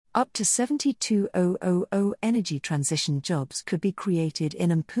Up to 72,000 energy transition jobs could be created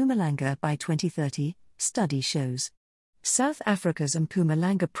in Mpumalanga by 2030, study shows. South Africa's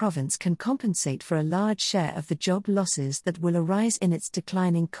Mpumalanga province can compensate for a large share of the job losses that will arise in its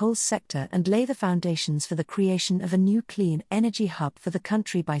declining coal sector and lay the foundations for the creation of a new clean energy hub for the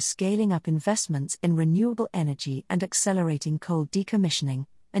country by scaling up investments in renewable energy and accelerating coal decommissioning,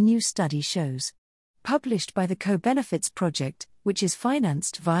 a new study shows. Published by the COBENEFITS project, which is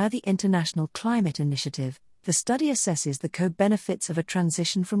financed via the International Climate Initiative, the study assesses the co-benefits of a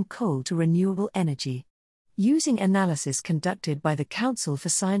transition from coal to renewable energy. Using analysis conducted by the Council for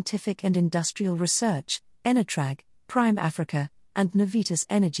Scientific and Industrial Research, Enertrag, Prime Africa, and Navitas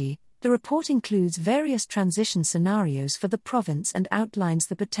Energy, the report includes various transition scenarios for the province and outlines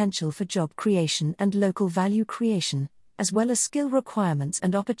the potential for job creation and local value creation, as well as skill requirements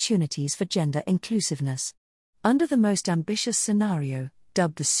and opportunities for gender inclusiveness. Under the most ambitious scenario,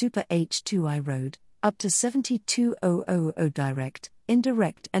 dubbed the Super H2igh Road, up to 72,000 direct,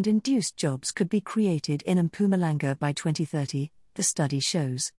 indirect and induced jobs could be created in Mpumalanga by 2030, the study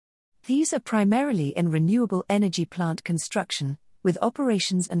shows. These are primarily in renewable energy plant construction, with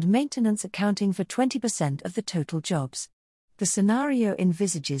operations and maintenance accounting for 20% of the total jobs. The scenario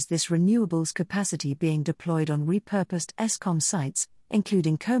envisages this renewables capacity being deployed on repurposed Eskom sites,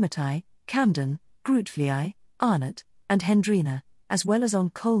 including Komati, Camden, Grootvlei, Arnot and Hendrina, as well as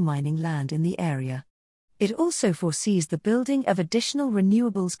on coal mining land in the area. It also foresees the building of additional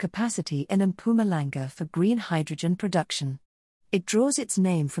renewables capacity in Mpumalanga for green hydrogen production. It draws its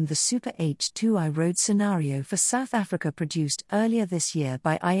name from the Super H2igh Road Scenario for South Africa produced earlier this year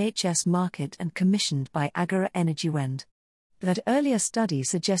by IHS Markit and commissioned by Agora Energiewende. That earlier study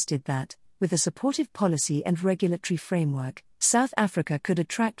suggested that, with a supportive policy and regulatory framework, South Africa could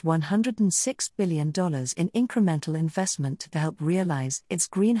attract $106 billion in incremental investment to help realize its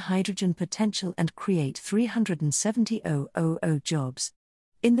green hydrogen potential and create 370,000 jobs.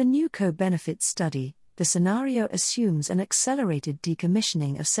 In the new co-benefits study, the scenario assumes an accelerated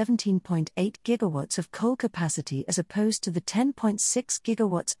decommissioning of 17.8 gigawatts of coal capacity as opposed to the 10.6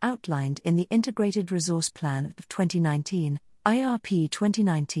 gigawatts outlined in the Integrated Resource Plan of 2019, IRP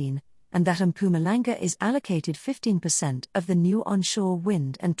 2019, and that Mpumalanga is allocated 15% of the new onshore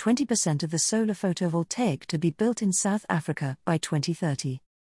wind and 20% of the solar photovoltaic to be built in South Africa by 2030.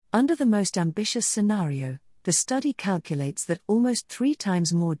 Under the most ambitious scenario, the study calculates that almost 3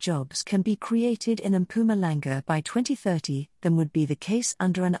 times more jobs can be created in Mpumalanga by 2030 than would be the case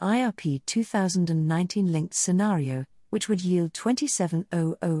under an IRP 2019 linked scenario, which would yield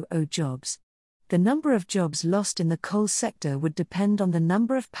 27,000 jobs. The number of jobs lost in the coal sector would depend on the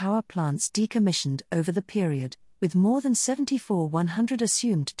number of power plants decommissioned over the period, with more than 74,100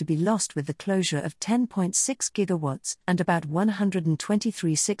 assumed to be lost with the closure of 10.6 gigawatts and about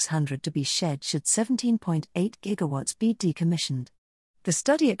 123,600 to be shed should 17.8 gigawatts be decommissioned. The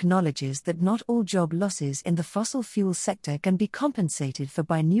study acknowledges that not all job losses in the fossil fuel sector can be compensated for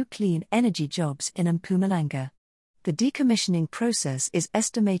by new clean energy jobs in Mpumalanga. The decommissioning process is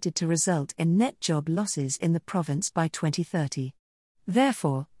estimated to result in net job losses in the province by 2030.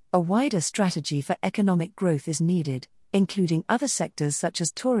 Therefore, a wider strategy for economic growth is needed, including other sectors such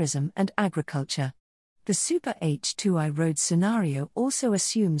as tourism and agriculture. The Super H2igh Road Scenario also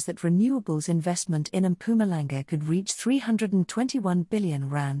assumes that renewables investment in Mpumalanga could reach R321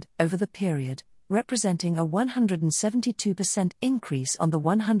 billion over the period, representing a 172% increase on the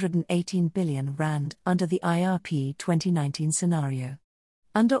R118 billion under the IRP 2019 scenario.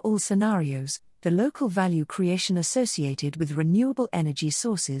 Under all scenarios, the local value creation associated with renewable energy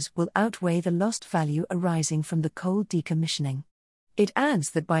sources will outweigh the lost value arising from the coal decommissioning. It adds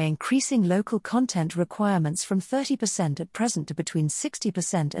that by increasing local content requirements from 30% at present to between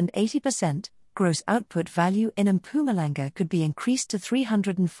 60% and 80%, gross output value in Mpumalanga could be increased to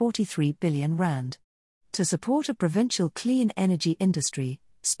R343 billion. To support a provincial clean energy industry,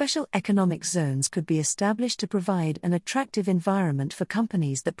 special economic zones could be established to provide an attractive environment for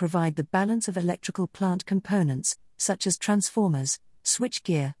companies that provide the balance of electrical plant components, such as transformers,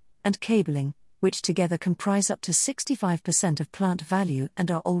 switchgear, and cabling, which together comprise up to 65% of plant value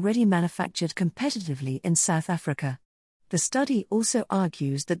and are already manufactured competitively in South Africa. The study also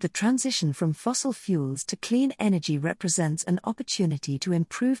argues that the transition from fossil fuels to clean energy represents an opportunity to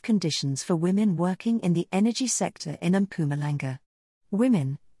improve conditions for women working in the energy sector in Mpumalanga.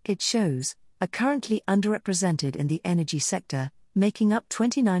 Women, it shows, are currently underrepresented in the energy sector, making up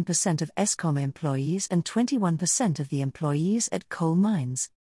 29% of Eskom employees and 21% of the employees at coal mines.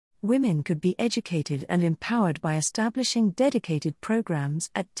 Women could be educated and empowered by establishing dedicated programs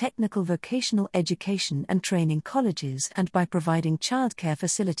at technical vocational education and training colleges and by providing childcare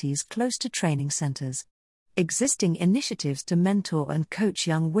facilities close to training centers. Existing initiatives to mentor and coach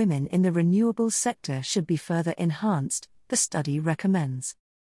young women in the renewables sector should be further enhanced, the study recommends.